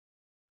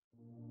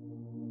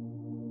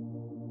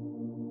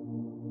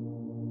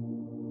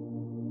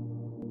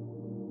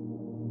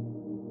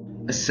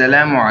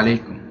Assalamu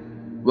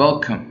alaikum.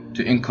 Welcome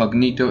to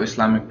Incognito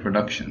Islamic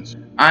Productions.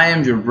 I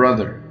am your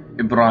brother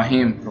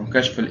Ibrahim from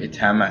Kashf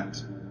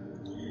al-Ithamat.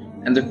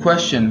 And the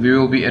question we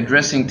will be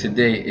addressing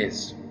today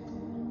is,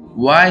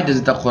 why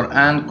does the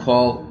Quran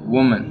call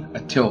woman a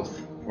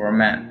tilth for a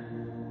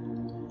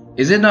man?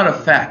 Is it not a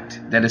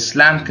fact that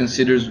Islam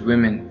considers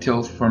women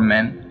tilth for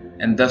men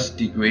and thus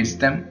degrades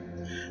them?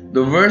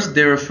 The verse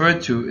they refer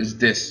to is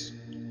this: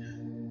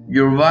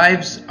 your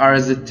wives are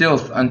as a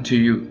tilth unto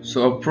you,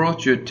 so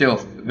approach your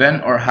tilth when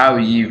or how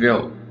ye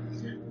will.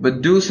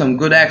 But do some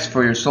good acts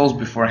for your souls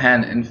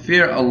beforehand, and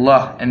fear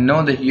Allah, and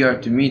know that ye are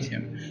to meet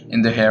Him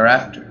in the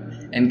hereafter,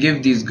 and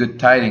give these good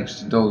tidings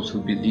to those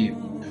who believe.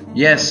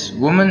 Yes,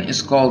 woman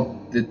is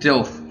called the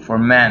tilth for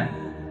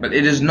man, but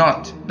it is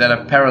not that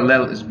a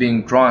parallel is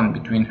being drawn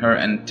between her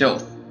and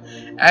tilth.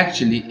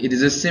 Actually, it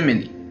is a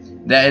simile,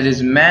 that it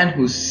is man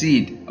whose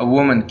seed a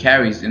woman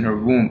carries in her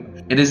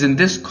womb. It is in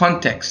this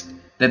context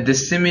that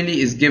this simile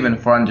is given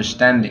for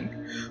understanding.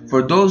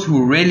 For those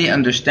who really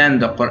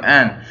understand the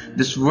Quran,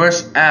 this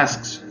verse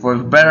asks for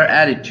a better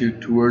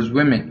attitude towards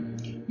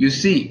women. You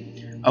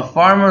see, a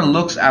farmer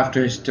looks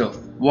after his tilth,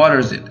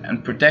 waters it,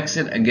 and protects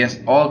it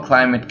against all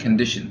climate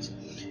conditions.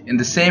 In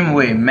the same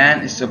way,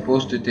 man is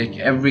supposed to take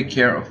every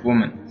care of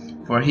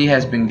woman, for he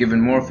has been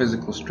given more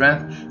physical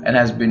strength and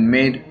has been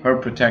made her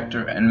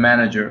protector and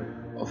manager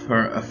of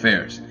her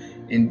affairs.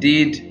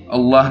 Indeed,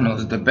 Allah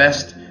knows the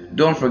best.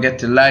 Don't forget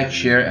to like,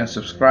 share and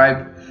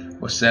subscribe.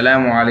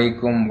 Wassalamu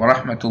alaikum wa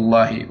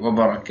rahmatullahi wa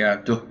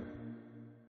barakatuh.